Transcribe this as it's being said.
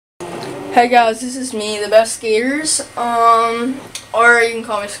Hey guys, this is me, the best skaters, or you can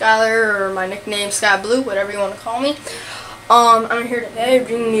call me Skyler, or my nickname Sky Blue, whatever you want to call me. I'm here today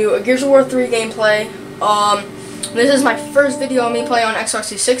bringing you a Gears of War 3 gameplay. This is my first video of me playing on Xbox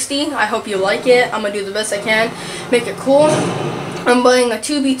 360. I hope you like it. I'm gonna do the best I can, make it cool. I'm playing a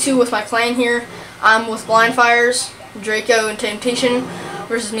 2v2 with my clan here. I'm with BliNdFiRz, Draco, and Temptation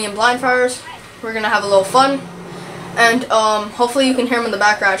versus me and BliNdFiRz. We're gonna have a little fun. And hopefully you can hear them in the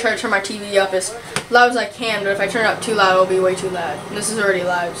background. I try to turn my TV up as loud as I can, but if I turn it up too loud, it'll be way too loud. And this is already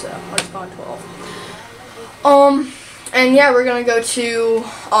loud, so I'll just go on 12. And yeah, we're gonna go to 2.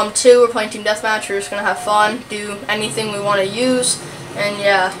 We're playing team deathmatch. We're just gonna have fun, do anything we want to use, and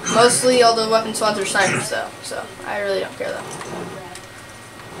yeah, mostly all the weapon spawns are snipers though, so I really don't care though.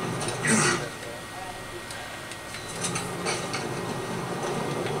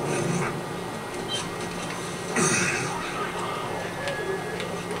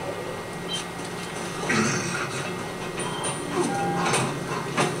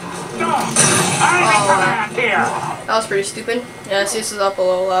 That was pretty stupid. Yeah, see, this is up a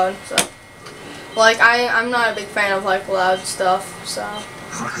little loud, so. Like, I'm not a big fan of, like, loud stuff, so.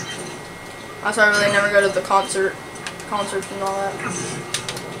 That's why I really never go to the concerts and all that.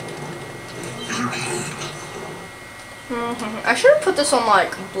 I should have put this on,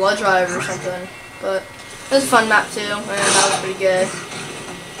 like, Blood Drive or something, but it was a fun map, too, and that was pretty good.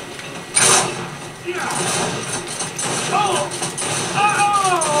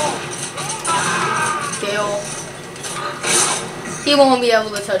 Gale. He won't be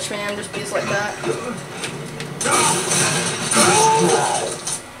able to touch me, I'm just beast like that.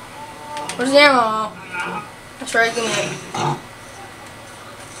 Where's the ammo? That's right, give me it.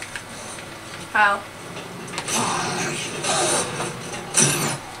 How?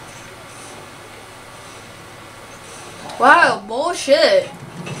 Wow, bullshit.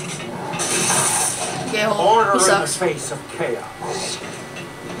 Gale, he sucks. Face of chaos.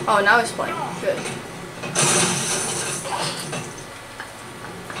 Oh, now he's playing. Good.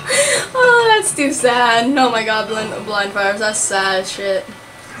 Oh, that's too sad. Oh my god, BliNdFiRz, that's sad as shit.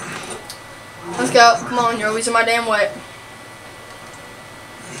 Let's go. Come on, you're always in my damn way.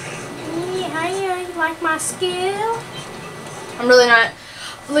 Yeah, you like my skill? I'm really not.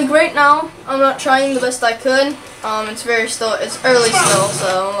 Like right now, I'm not trying the best I could. It's early still,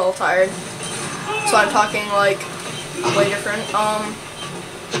 so I'm a little tired. So I'm talking like way different.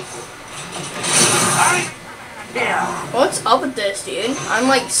 What's up with this, dude? I'm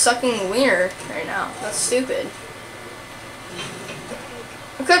like sucking wiener right now. That's stupid.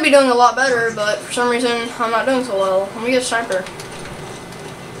 I could be doing a lot better, but for some reason I'm not doing so well. Let me get a sniper.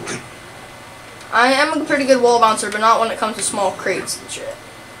 I am a pretty good wall bouncer, but not when it comes to small crates and shit.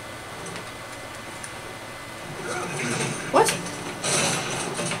 What?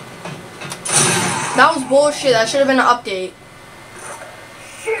 That was bullshit. That should have been an update.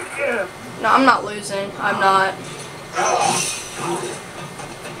 No, I'm not losing. I'm not.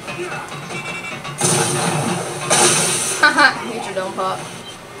 Haha, hate your dome pop.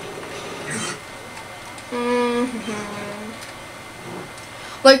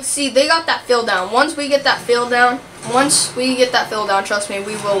 Like, see, they got that fill down. Once we get that fill down, trust me,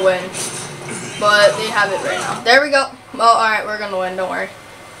 we will win. But they have it right now. There we go. Well, alright, we're gonna win, don't worry.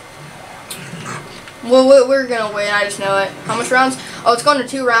 Well, we're gonna win, I just know it. How much rounds? Oh, it's going to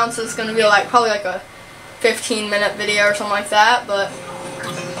 2 rounds, so it's gonna be like probably like a 15-minute video or something like that, but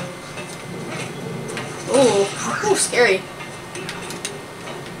ooh, scary.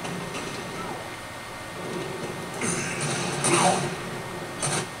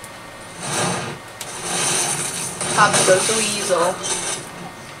 Pop goes the weasel.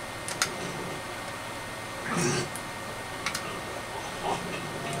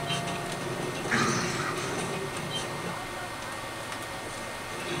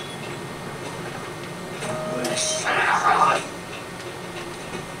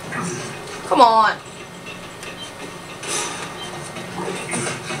 Come on.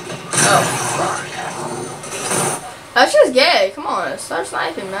 Oh. That's just gay. Come on. Start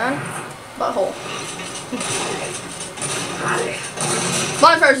sniping, man. Butthole.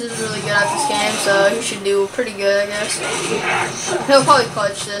 BliNdFiRz is really good at this game, so he should do pretty good, I guess. He'll probably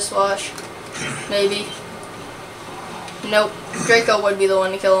clutch this, watch. Maybe. Nope. Draco would be the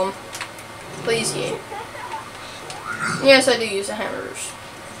one to kill him. Please, yeah. Yes, I do use the hamburgers.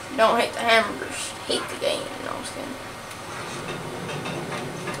 Don't hate the hamburgers. Hate the game. No, I'm just kidding.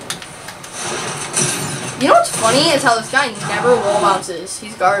 You know what's funny is how this guy never wall bounces.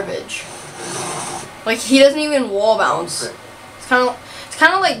 He's garbage. Like, he doesn't even wall bounce. It's kind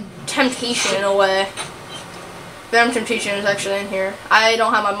of like Temptation in a way. Venom Temptation is actually in here. I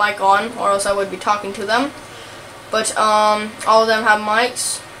don't have my mic on, or else I would be talking to them. But all of them have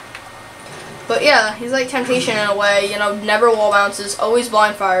mics. But yeah, he's like Temptation in a way. You know, never wall bounces, always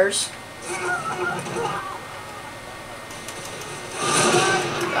BliNdFiRz.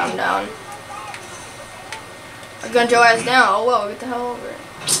 I'm down. I gunned your ass down. Oh well, get the hell over it.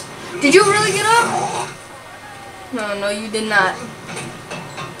 Did you really get up? No, you did not.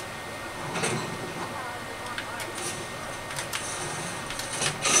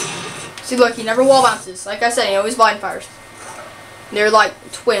 See, look, he never wall bounces. Like I said, he always BliNdFiRz. They're like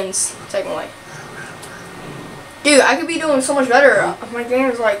twins, technically. Dude, I could be doing so much better. My game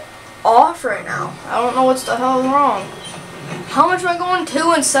is like off right now. I don't know what the hell is wrong. How much am I going?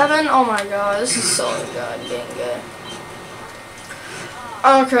 2 and 7? Oh my god, this is so good. Getting good.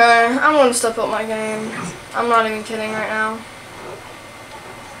 Okay, I'm gonna step up my game. I'm not even kidding right now.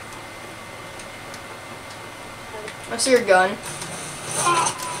 I see your gun.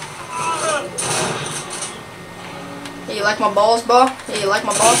 Hey, you like my balls, bro? Hey, you like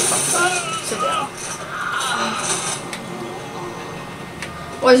my balls? Sit down.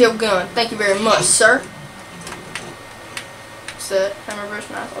 Where's your gun? Thank you very much, sir. Sit. I'm reverse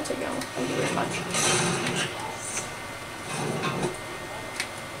math. I'll take it. Thank you very much.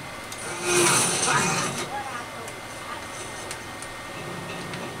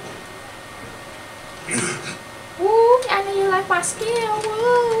 Woo, I know you like my skill.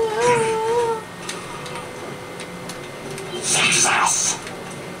 Woo. Success.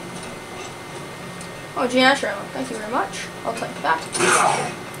 Oh, Gene Asher. Thank you very much. I'll take that.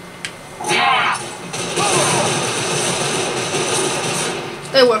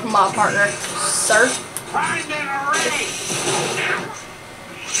 Stay away from my partner, sir. I'm in a race.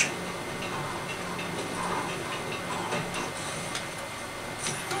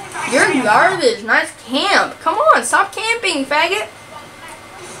 You're garbage. Nice camp. Come on, stop camping, faggot.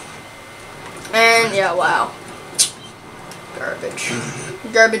 And yeah, wow. Garbage.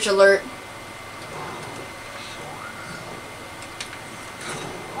 Garbage alert.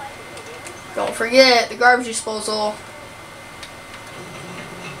 Don't forget the garbage disposal.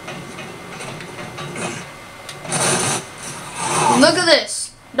 Look at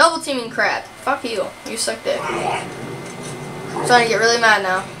this. Double teaming crap. Fuck you. You suck dick. I'm starting to get really mad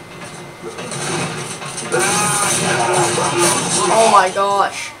now. Oh my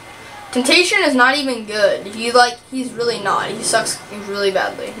gosh. Temptation is not even good. He's really not. He sucks really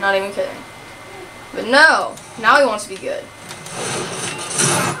badly. Not even kidding. But no. Now he wants to be good.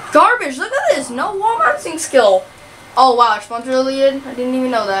 Garbage. Look at this. No wall bouncing skill. Oh wow. Sponsor deleted. I didn't even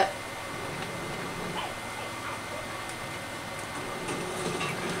know that.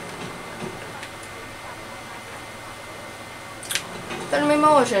 Venom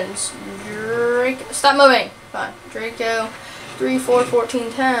emotions. Drake. Stop moving. Fine. Draco. 3, 4,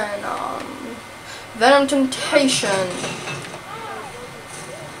 14, 10. Venom Temptation.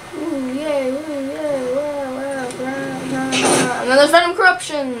 Ooh, yay, wow, and then there's Venom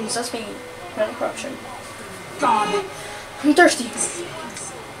Corruptions. That's me. Venom Corruption. God. I'm thirsty.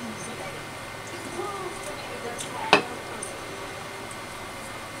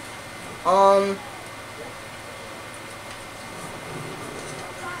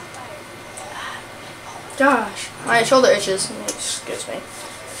 Gosh, my shoulder itches. Excuse me.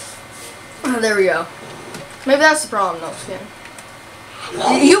 Oh, there we go. Maybe that's the problem, no skin.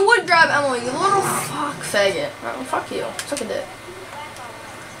 You would grab Emily, you little fuck faggot. Oh, fuck you. Suck a dick.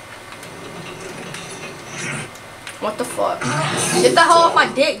 What the fuck? Get the hell off my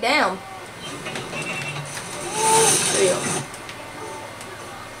dick, damn. There you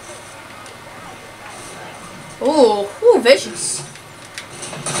go. Ooh, vicious.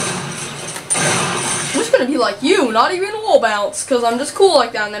 I'm just gonna be like you, not even wall bounce, cause I'm just cool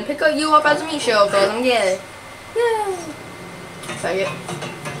like that, and then pick you up as a meat show, cause I'm gay. Yay. Faggot.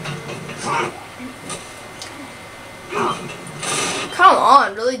 Come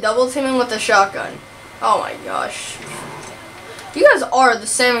on, really double teaming with the shotgun. Oh my gosh. You guys are the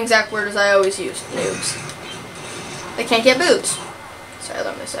same exact word as I always use, noobs. They can't get boobs. Sorry,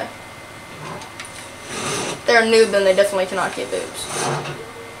 let me say. If they're a noob, then they definitely cannot get boobs.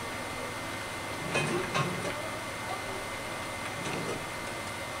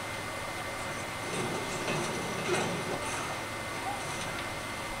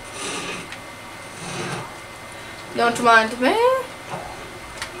 Don't mind me.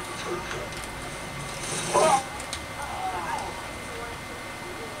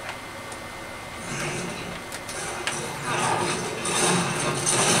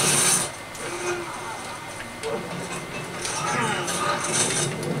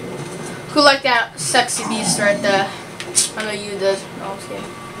 Who liked that sexy beast right there? I know you did. No, I'm just kidding.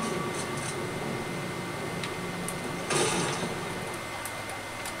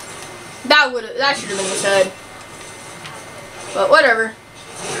 That should have been his head. But whatever.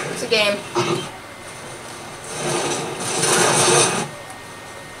 It's a game.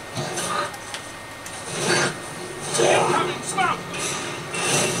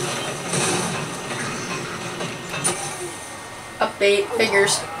 Update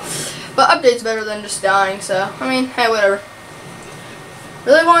figures. But update's better than just dying, so I mean, hey, whatever.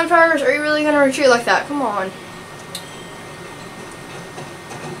 Really, BliNdFiRz? Are you really gonna retreat like that? Come on.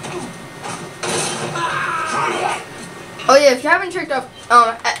 Oh yeah, if you haven't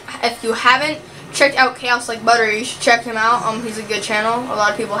checked out Chaos Like Butter, you should check him out. He's a good channel. A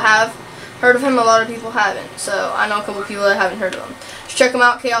lot of people have heard of him. A lot of people haven't. So I know a couple people that haven't heard of him. Just check him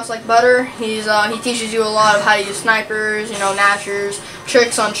out, Chaos Like Butter. He teaches you a lot of how to use snipers, you know, nashers,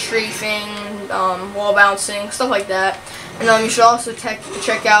 tricks on strafing, wall bouncing, stuff like that. And you should also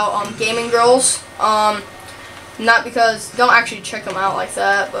check out Gaming Girls. Not because don't actually check them out like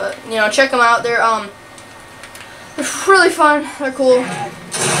that, but you know, check them out. They're really fun. They're cool.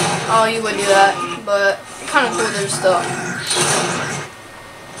 Oh, you would do that, but kind of cool. They're still.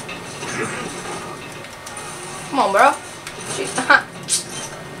 Come on, bro.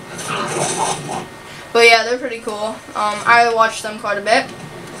 But yeah, they're pretty cool. I watch them quite a bit.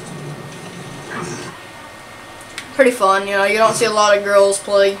 Pretty fun, you know. You don't see a lot of girls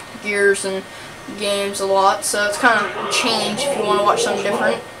play Gears and games a lot, so it's kind of a change if you want to watch something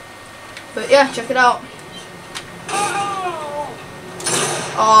different. But yeah, check it out.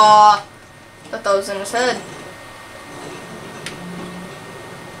 Aw, thought that was in his head.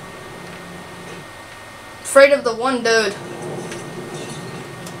 Afraid of the one dude.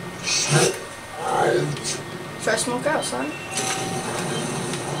 Try smoke out, son.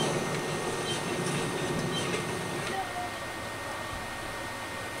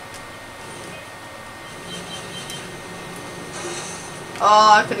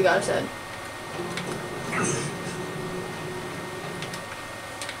 Oh, I could have got his head.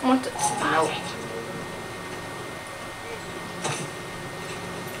 What the? Ow.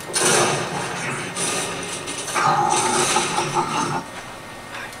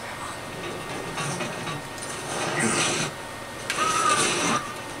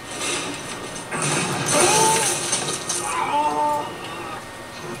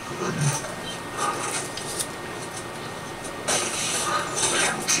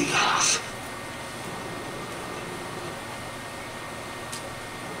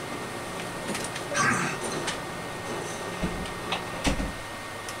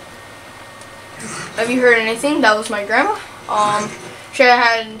 Have you heard anything? That was my grandma.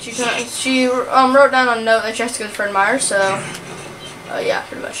 She wrote down on a note that she has to go to Fred Meyer's, so yeah,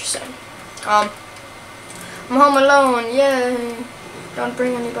 pretty much the same. I'm home alone, yay. Don't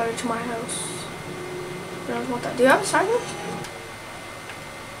bring anybody to my house. I don't want that. Do you have a sniper?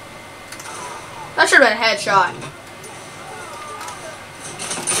 That should have been a headshot.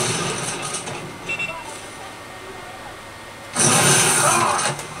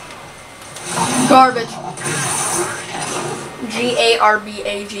 Garbage.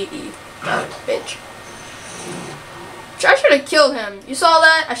 G-A-R-B-A-G-E. Garbage. I should have killed him. You saw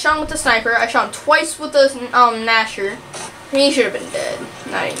that? I shot him with the sniper. I shot him twice with the nasher. He should have been dead.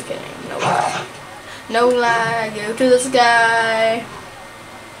 Not even kidding. No lie. No lie. Go to this guy.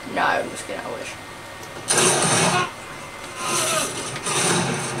 No, I'm just kidding. I wish.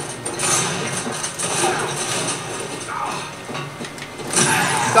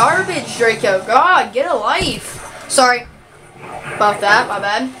 Garbage, Draco. God, get a life. Sorry about that. My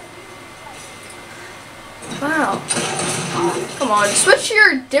bad. Wow. Come on, switch to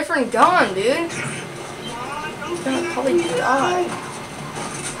your different gun, dude. You're gonna probably die.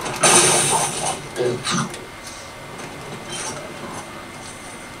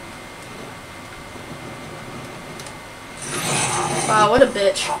 Wow, what a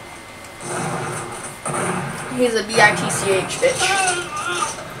bitch. He's a B-I-T-C-H bitch.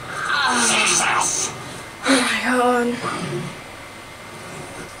 Oh my god.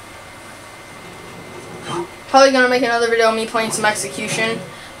 Probably gonna make another video of me playing some Execution.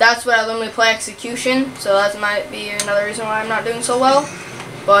 That's what I normally play, Execution, so that might be another reason why I'm not doing so well.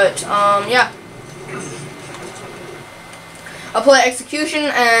 But yeah. I play Execution,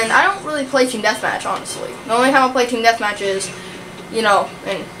 and I don't really play Team Deathmatch, honestly. The only time I play Team Deathmatch is, you know,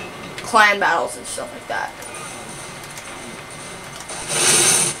 in clan battles and stuff like that.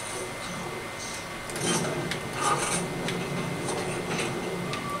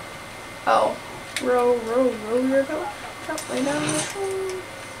 Oh. Row your boat. Lay down your phone.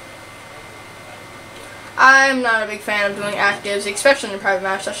 I'm not a big fan of doing actives, especially in a private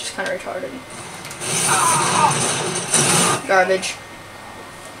match. That's just kind of retarded. Garbage.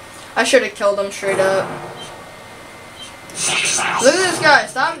 I should have killed him straight up. Look at this guy.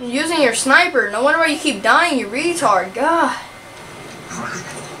 Stop using your sniper. No wonder why you keep dying, you retard. God.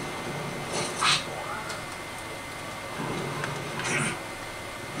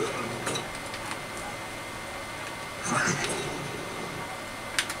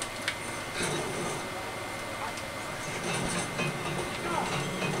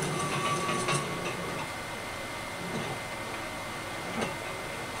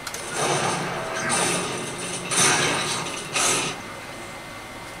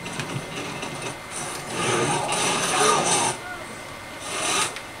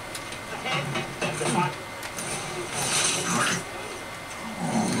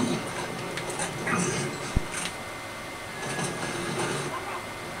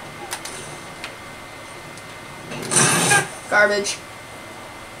 Garbage.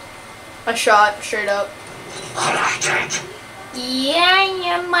 A shot, straight up. Yeah,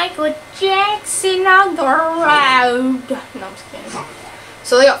 you're Michael Jackson on the road. No, I'm just kidding.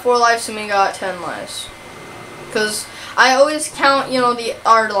 So they got 4 lives and we got 10 lives. Because I always count, you know,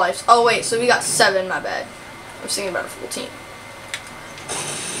 our lives. Oh wait, so we got 7, my bad. I was thinking about a full team.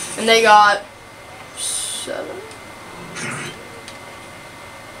 And they got 7.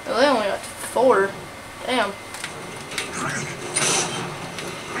 Well, they only got 4. Damn.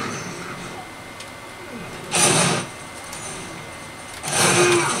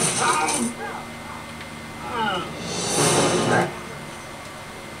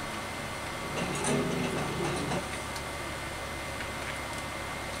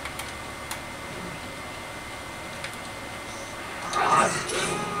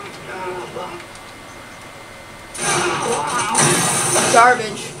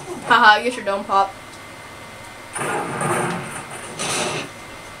 Garbage. Haha, get your dome pop.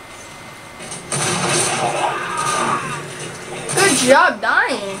 Good job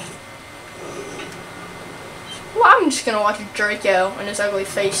dying. Well, I'm just gonna watch Draco and his ugly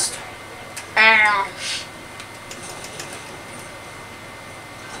face. Ow.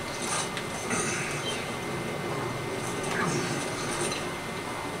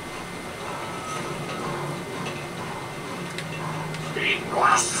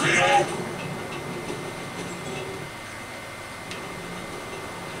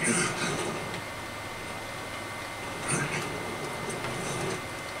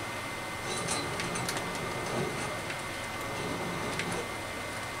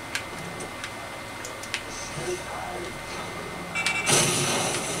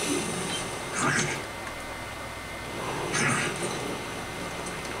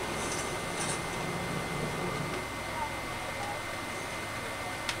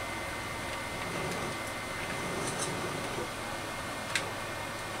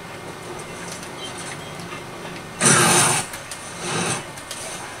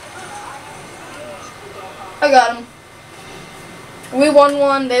 I got him. We won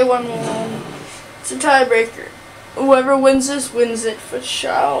 1, they won 1. It's a tiebreaker. Whoever wins this wins it for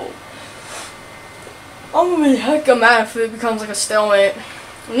sure. I'm gonna be hecka mad if it becomes like a stalemate.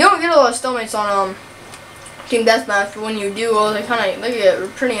 You don't get a lot of stalemates on Team Deathmatch, but when you do, well, they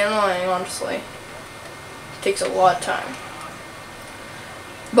get pretty annoying, honestly. It takes a lot of time.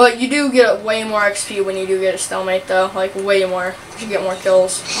 But you do get way more XP when you do get a stalemate, though. Like, way more. You get more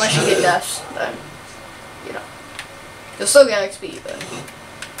kills. Unless you get deaths, then, you know. You'll still get XP, but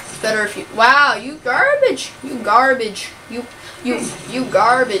it's better if you... Wow, you garbage! You garbage. You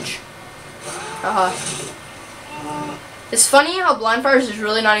garbage. Haha. It's funny how BliNdFiRz is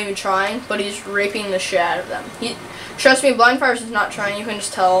really not even trying, but he's raping the shit out of them. Trust me, BliNdFiRz is not trying. You can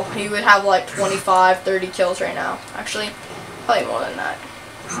just tell. He would have like 25, 30 kills right now. Actually, probably more than that.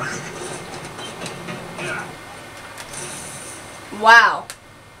 Wow.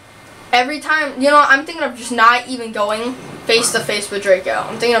 Every time, you know, I'm thinking of just not even going face to face with Draco.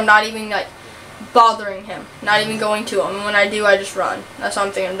 I'm thinking of not even like bothering him, not even going to him. And when I do, I just run. That's what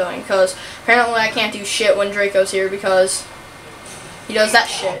I'm thinking of doing, because apparently I can't do shit when Draco's here because he does that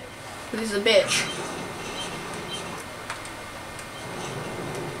shit. He's a bitch.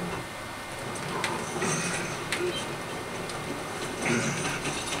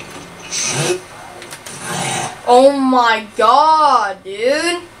 Oh my god,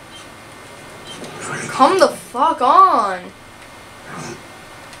 dude. Come the fuck on.